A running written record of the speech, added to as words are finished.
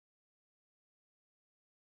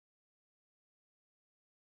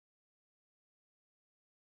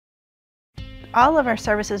All of our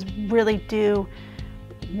services really do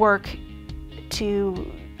work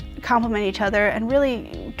to complement each other and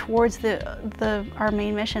really towards our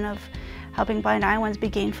main mission of helping blind Iowans be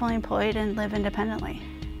gainfully employed and live independently.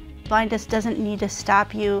 Blindness doesn't need to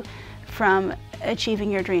stop you from achieving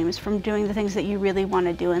your dreams, from doing the things that you really want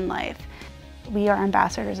to do in life. We are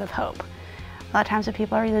ambassadors of hope. A lot of times when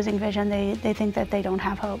people are losing vision, they think that they don't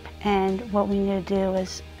have hope, and what we need to do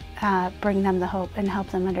is bring them the hope and help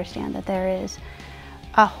them understand that there is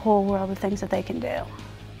a whole world of things that they can do.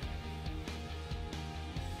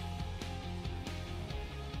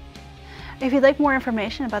 If you'd like more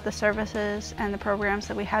information about the services and the programs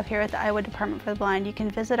that we have here at the Iowa Department for the Blind, you can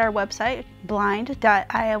visit our website,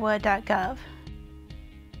 blind.iowa.gov.